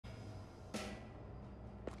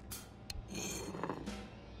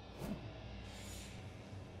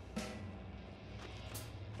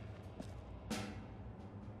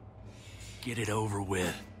Get it over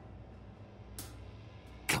with.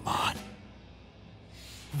 Come on.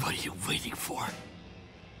 What are you waiting for?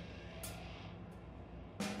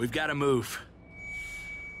 We've got to move.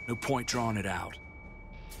 No point drawing it out.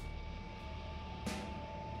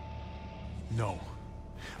 No.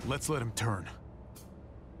 Let's let him turn.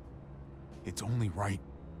 It's only right.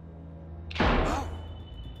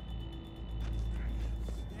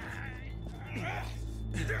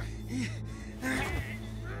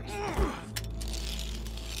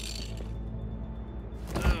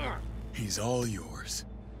 He's all yours.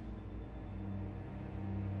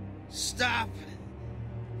 Stop.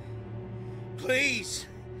 Please.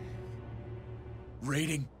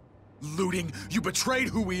 Raiding, looting, you betrayed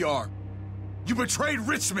who we are. You betrayed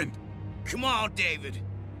Richmond. Come on, David.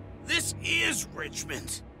 This is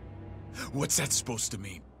Richmond. What's that supposed to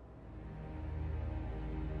mean?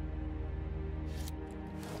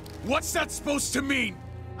 What's that supposed to mean?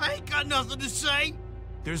 I ain't got nothing to say.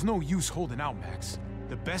 There's no use holding out, Max.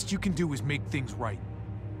 The best you can do is make things right.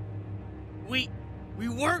 We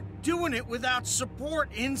weren't doing it without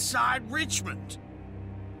support inside Richmond.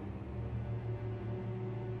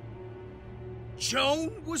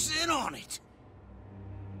 Joan was in on it.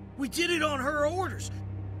 We did it on her orders.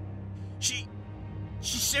 She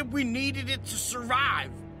said we needed it to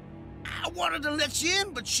survive. I wanted to let you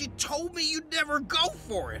in, but she told me you'd never go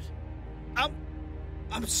for it.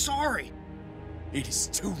 I'm sorry. It is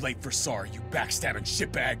too late for sorry, you backstabbing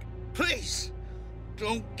shitbag. Please,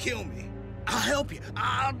 don't kill me. I'll help you.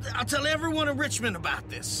 I'll tell everyone in Richmond about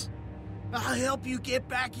this. I'll help you get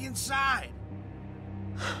back inside.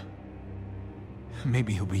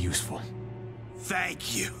 Maybe he'll be useful.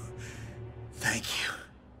 Thank you. Thank you.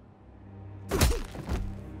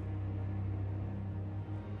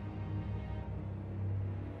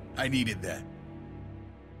 I needed that.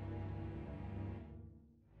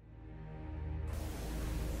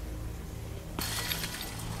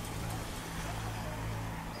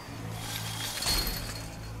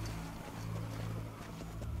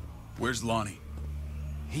 Where's Lonnie?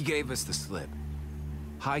 He gave us the slip.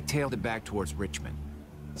 Hightailed it back towards Richmond.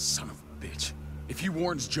 Son of a bitch. If he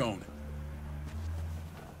warns Joan...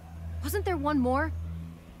 Wasn't there one more?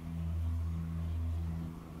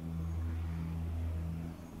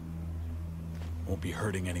 Won't be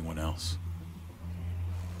hurting anyone else.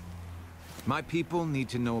 My people need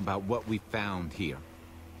to know about what we found here.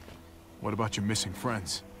 What about your missing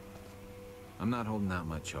friends? I'm not holding out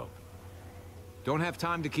much hope. Don't have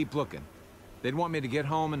time to keep looking. They'd want me to get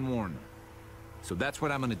home and warn them. So that's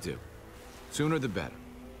what I'm gonna do. Sooner the better.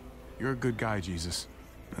 You're a good guy, Jesus.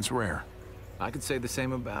 That's rare. I could say the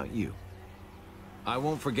same about you. I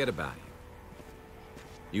won't forget about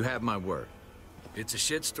you. You have my word. It's a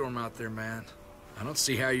shitstorm out there, man. I don't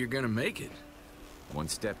see how you're gonna make it. One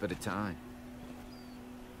step at a time.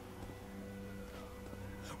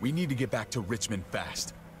 We need to get back to Richmond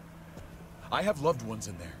fast. I have loved ones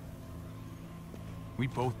in there. We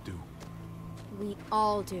both do. We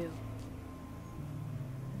all do.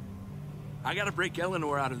 I gotta break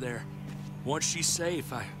Eleanor out of there. Once she's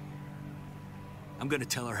safe, I'm gonna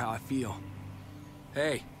tell her how I feel.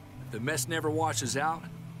 Hey, if the mess never washes out,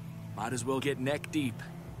 might as well get neck deep.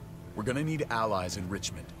 We're gonna need allies in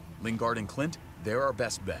Richmond. Lingard and Clint, they're our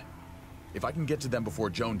best bet. If I can get to them before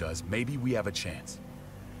Joan does, maybe we have a chance.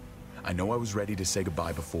 I know I was ready to say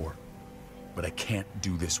goodbye before, but I can't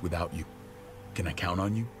do this without you. Can I count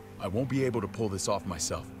on you? I won't be able to pull this off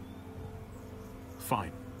myself.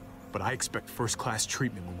 Fine. But I expect first-class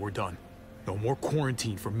treatment when we're done. No more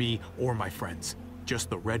quarantine for me or my friends. Just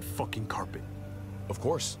the red fucking carpet. Of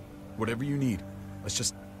course. Whatever you need. Let's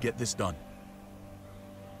just get this done.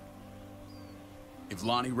 If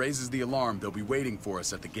Lonnie raises the alarm, they'll be waiting for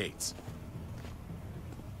us at the gates.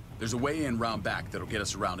 There's a way in round back that'll get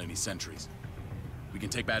us around any sentries. We can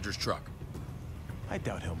take Badger's truck. I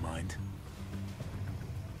doubt he'll mind.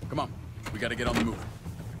 Come on. We gotta get on the move.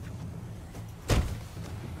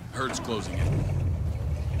 Herd's closing in.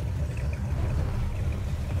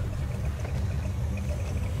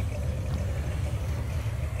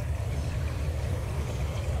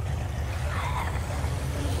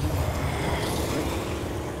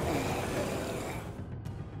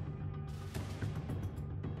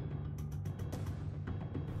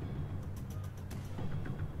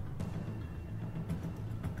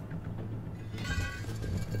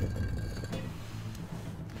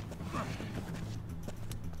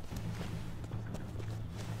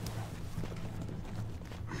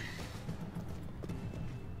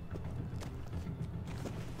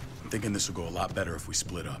 Thinking this will go a lot better if we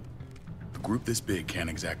split up. A group this big can't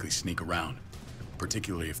exactly sneak around,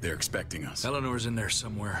 particularly if they're expecting us. Eleanor's in there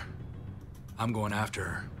somewhere. I'm going after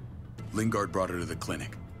her. Lingard brought her to the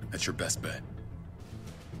clinic. That's your best bet.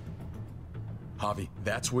 Javi,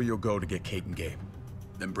 that's where you'll go to get Kate and Gabe.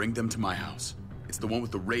 Then bring them to my house. It's the one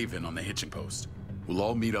with the Raven on the hitching post. We'll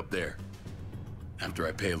all meet up there. After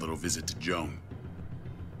I pay a little visit to Joan.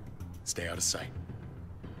 Stay out of sight.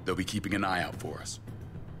 They'll be keeping an eye out for us.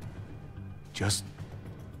 Just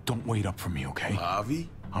don't wait up for me, okay? Javi?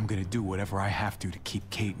 I'm gonna do whatever I have to keep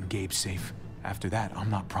Kate and Gabe safe. After that, I'm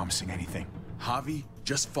not promising anything. Javi,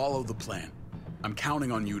 just follow the plan. I'm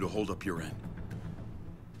counting on you to hold up your end.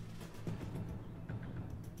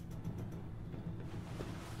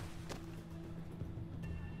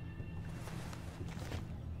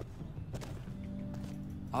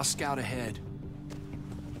 I'll scout ahead.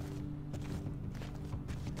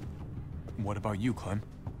 What about you, Clem?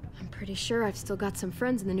 I'm pretty sure I've still got some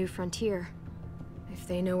friends in the New Frontier. If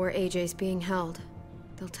they know where AJ's being held,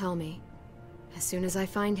 they'll tell me. As soon as I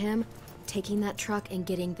find him, taking that truck and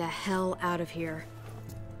getting the hell out of here.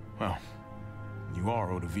 Well, you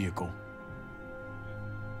are owed a vehicle.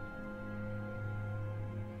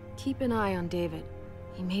 Keep an eye on David.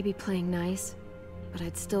 He may be playing nice, but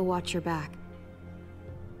I'd still watch your back.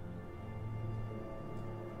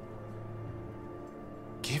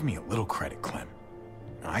 Give me a little credit, Clem.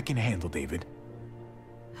 I can handle David.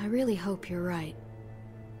 I really hope you're right.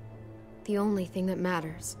 The only thing that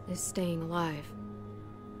matters is staying alive.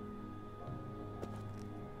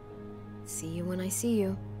 See you when I see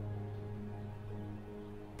you.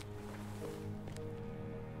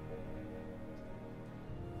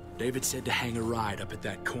 David said to hang a ride up at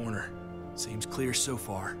that corner. Seems clear so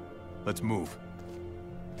far. Let's move.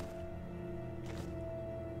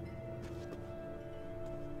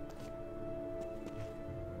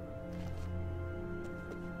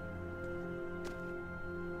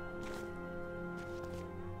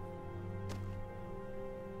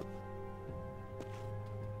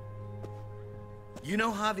 You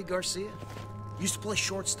know Javi Garcia? Used to play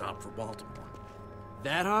shortstop for Baltimore.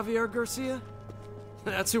 That Javier Garcia?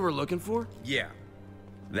 That's who we're looking for? Yeah,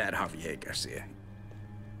 that Javier Garcia.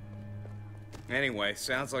 Anyway,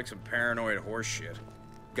 sounds like some paranoid horse shit.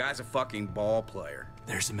 Guy's a fucking ball player.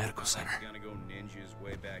 There's the medical center. Gonna go ninja his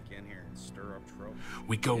way back in here and stir up trouble.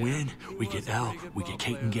 We go in, we get Elle, we get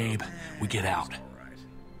Kate and Gabe, we get out. All right.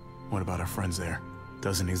 What about our friends there?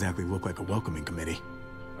 Doesn't exactly look like a welcoming committee.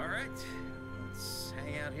 All right. Let's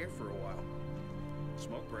hang out here for a while.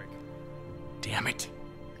 Smoke break. Damn it.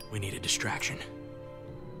 We need a distraction.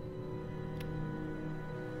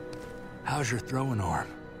 How's your throwing arm?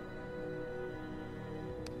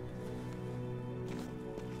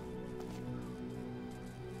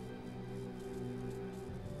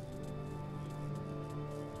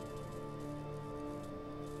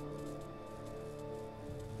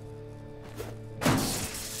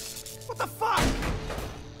 What the fuck?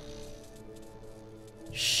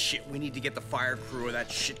 Shit, we need to get the fire crew or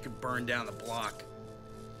that shit could burn down the block.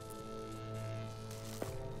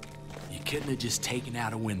 You couldn't have just taken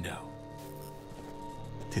out a window.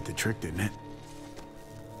 Did the trick, didn't it?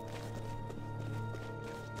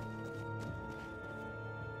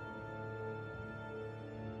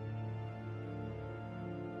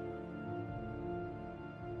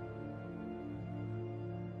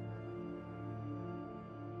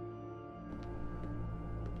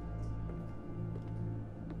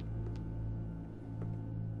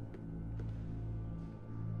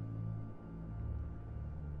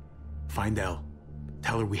 Find Elle.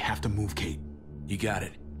 Tell her we have to move Kate. You got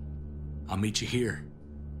it. I'll meet you here.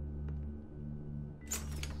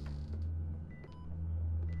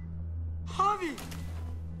 Javi!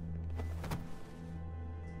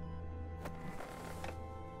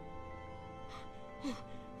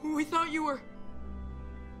 We thought you were...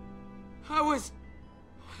 I was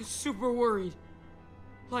super worried.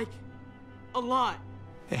 Like, a lot.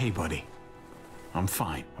 Hey, buddy. I'm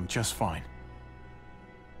fine. I'm just fine.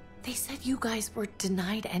 They said you guys were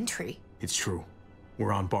denied entry. It's true.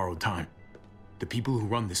 We're on borrowed time. The people who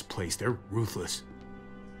run this place, they're ruthless.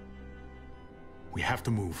 We have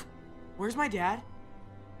to move. Where's my dad?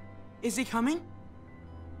 Is he coming?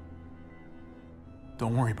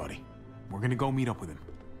 Don't worry, buddy. We're gonna go meet up with him.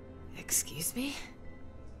 Excuse me?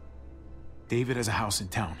 David has a house in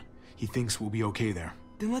town. He thinks we'll be okay there.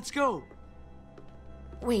 Then let's go.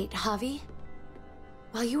 Wait, Javi?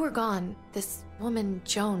 While you were gone, this woman,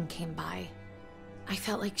 Joan, came by. I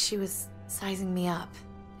felt like she was sizing me up.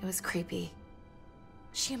 It was creepy.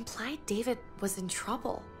 She implied David was in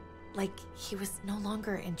trouble, like he was no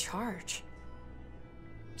longer in charge.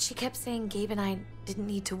 She kept saying Gabe and I didn't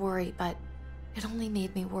need to worry, but it only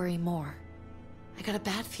made me worry more. I got a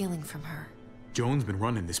bad feeling from her. Joan's been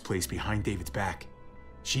running this place behind David's back.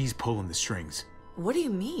 She's pulling the strings. What do you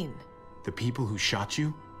mean? The people who shot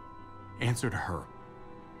you answer to her.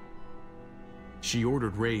 She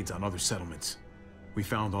ordered raids on other settlements. We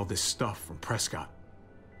found all this stuff from Prescott.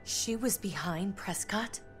 She was behind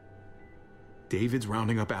Prescott? David's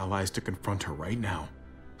rounding up allies to confront her right now.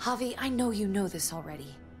 Javi, I know you know this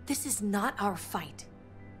already. This is not our fight.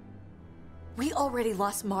 We already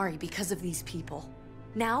lost Mari because of these people.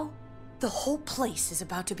 Now, the whole place is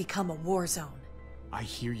about to become a war zone. I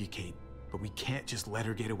hear you, Kate, but we can't just let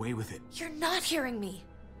her get away with it. You're not hearing me.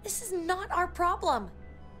 This is not our problem.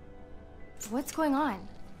 What's going on?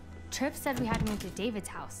 Tripp said we had to move to David's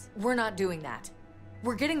house. We're not doing that.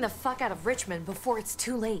 We're getting the fuck out of Richmond before it's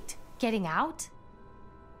too late. Getting out?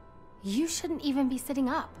 You shouldn't even be sitting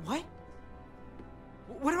up. What?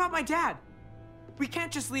 What about my dad? We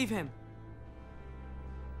can't just leave him.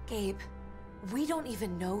 Gabe, we don't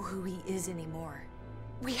even know who he is anymore.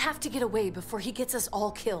 We have to get away before he gets us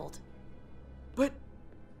all killed. But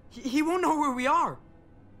he won't know where we are.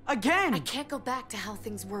 Again! I can't go back to how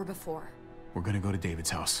things were before. We're gonna go to David's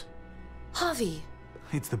house. Javi!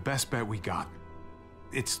 It's the best bet we got.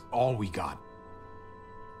 It's all we got.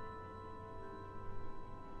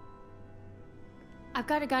 I've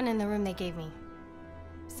got a gun in the room they gave me.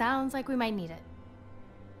 Sounds like we might need it.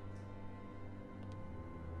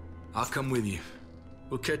 I'll come with you.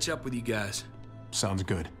 We'll catch up with you guys. Sounds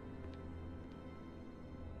good.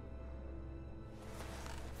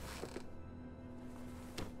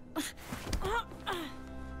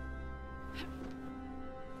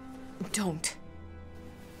 Don't.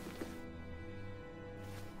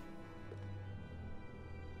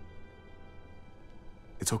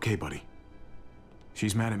 It's okay, buddy.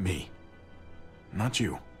 She's mad at me. Not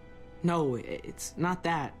you. No, it's not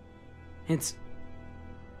that. It's...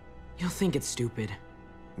 You'll think it's stupid.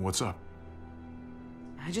 What's up?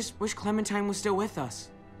 I just wish Clementine was still with us.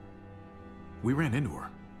 We ran into her.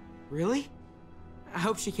 Really? I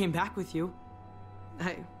hope she came back with you.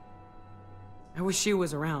 I wish she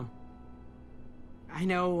was around. I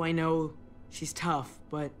know, she's tough,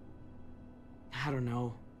 but... I don't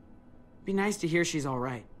know. Be nice to hear she's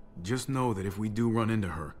alright. Just know that if we do run into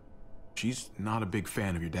her, she's not a big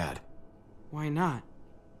fan of your dad. Why not?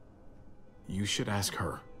 You should ask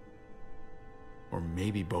her. Or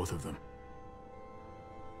maybe both of them.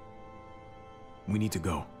 We need to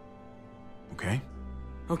go. Okay?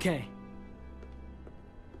 Okay.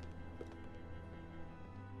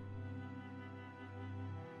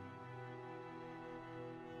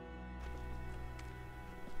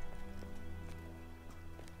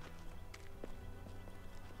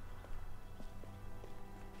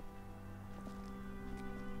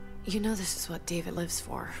 You know this is what David lives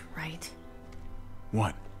for, right?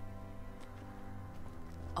 What?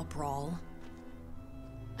 A brawl.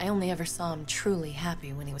 I only ever saw him truly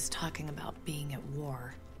happy when he was talking about being at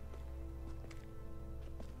war.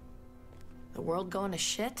 The world going to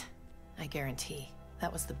shit? I guarantee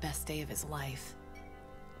that was the best day of his life.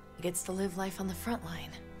 He gets to live life on the front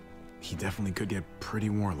line. He definitely could get pretty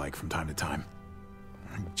warlike from time to time.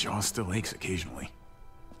 My jaw still aches occasionally.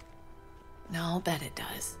 No, I'll bet it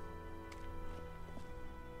does.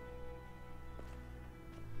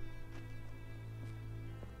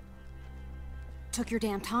 Took your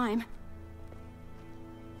damn time.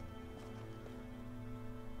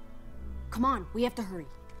 Come on, we have to hurry.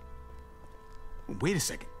 Wait a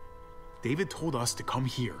second. David told us to come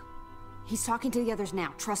here. He's talking to the others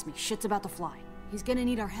now. Trust me, shit's about to fly. He's gonna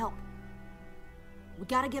need our help. We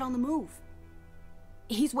gotta get on the move.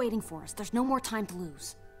 He's waiting for us. There's no more time to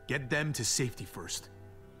lose. Get them to safety first.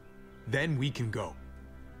 Then we can go.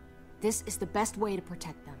 This is the best way to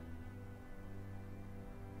protect them.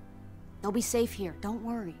 They'll be safe here, don't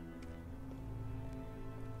worry.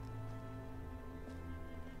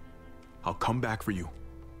 I'll come back for you.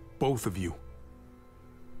 Both of you.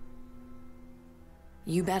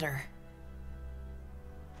 You better.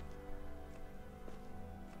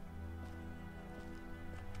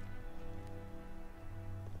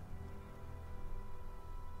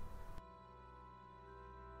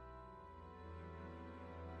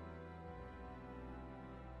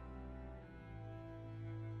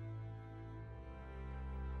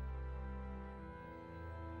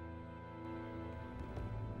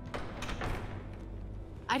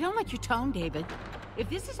 I don't like your tone, David. If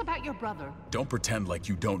this is about your brother... Don't pretend like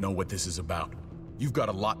you don't know what this is about. You've got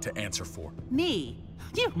a lot to answer for. Me?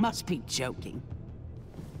 You must be joking.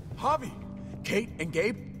 Javi! Kate and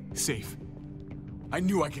Gabe? Safe. I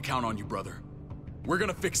knew I could count on you, brother. We're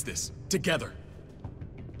gonna fix this. Together.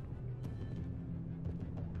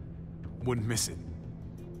 Wouldn't miss it.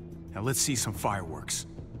 Now let's see some fireworks.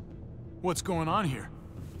 What's going on here?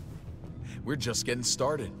 We're just getting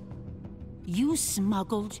started. You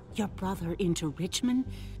smuggled your brother into Richmond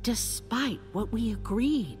despite what we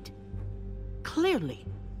agreed. Clearly,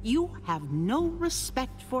 you have no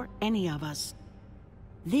respect for any of us.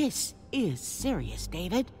 This is serious,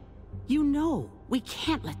 David. You know we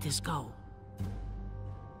can't let this go.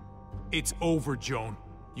 It's over, Joan.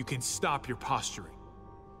 You can stop your posturing.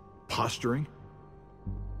 Posturing?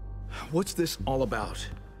 What's this all about?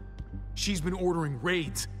 She's been ordering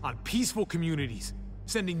raids on peaceful communities,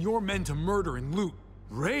 sending your men to murder and loot.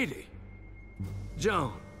 Raiding?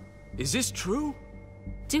 Joan, is this true?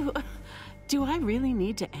 Do I really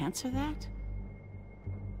need to answer that?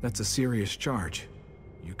 That's a serious charge.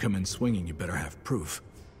 You come in swinging, you better have proof.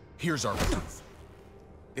 Here's our proof.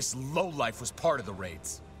 This lowlife was part of the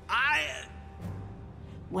raids.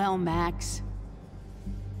 Well, Max,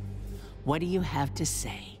 what do you have to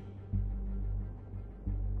say?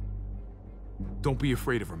 Don't be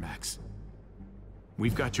afraid of her, Max.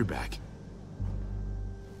 We've got your back.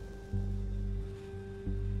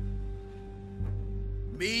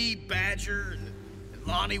 Me, Badger, and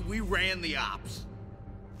Lonnie, we ran the ops.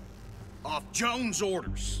 Off Joan's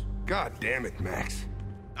orders. God damn it, Max.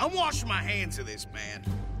 I'm washing my hands of this, man.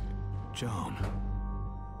 Joan,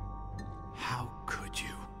 how could you?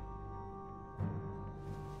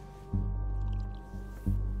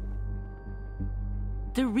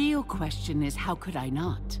 The real question is, how could I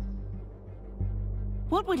not?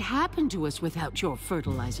 What would happen to us without your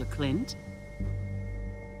fertilizer, Clint?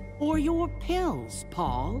 Or your pills,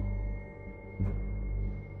 Paul?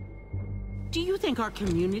 Do you think our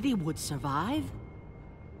community would survive?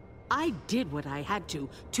 I did what I had to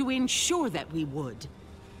ensure that we would.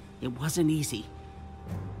 It wasn't easy.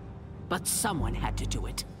 But someone had to do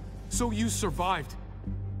it. So you survived.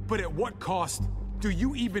 But at what cost? Do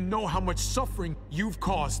you even know how much suffering you've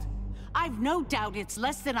caused? I've no doubt it's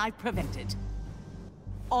less than I've prevented.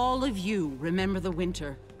 All of you remember the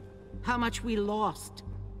winter. How much we lost.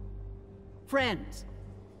 Friends.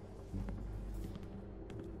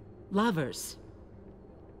 Lovers.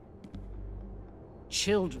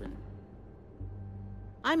 Children.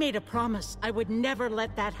 I made a promise I would never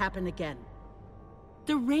let that happen again.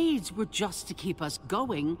 The raids were just to keep us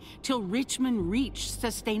going till Richmond reached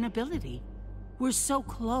sustainability. We're so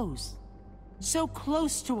close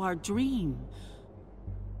to our dream.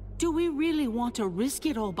 Do we really want to risk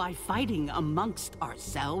it all by fighting amongst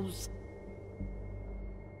ourselves?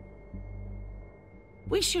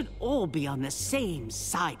 We should all be on the same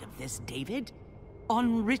side of this, David.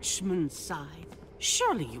 On Richmond's side.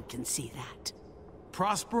 Surely you can see that.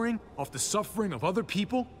 Prospering off the suffering of other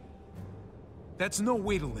people? That's no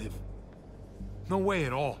way to live. No way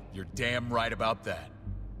at all. You're damn right about that.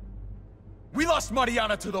 We lost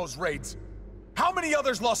Mariana to those raids. How many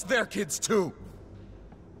others lost their kids too?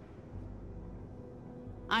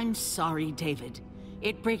 I'm sorry, David.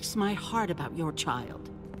 It breaks my heart about your child.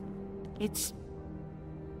 It's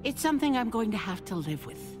something I'm going to have to live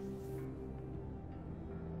with.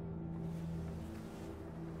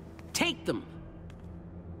 Take them.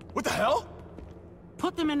 What the hell?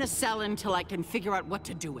 Put them in a cell until I can figure out what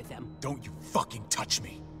to do with them. Don't you fucking touch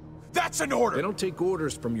me. That's an order! They don't take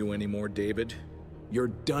orders from you anymore, David. You're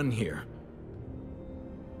done here.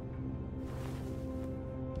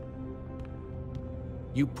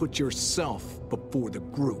 You put yourself before the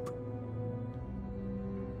group.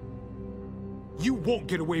 You won't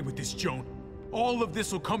get away with this, Joan. All of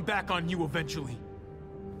this will come back on you eventually.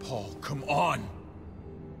 Paul, come on!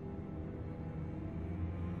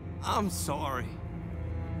 I'm sorry.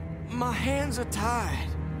 My hands are tied.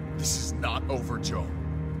 This is not over, Joan.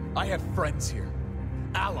 I have friends here.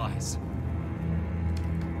 Allies.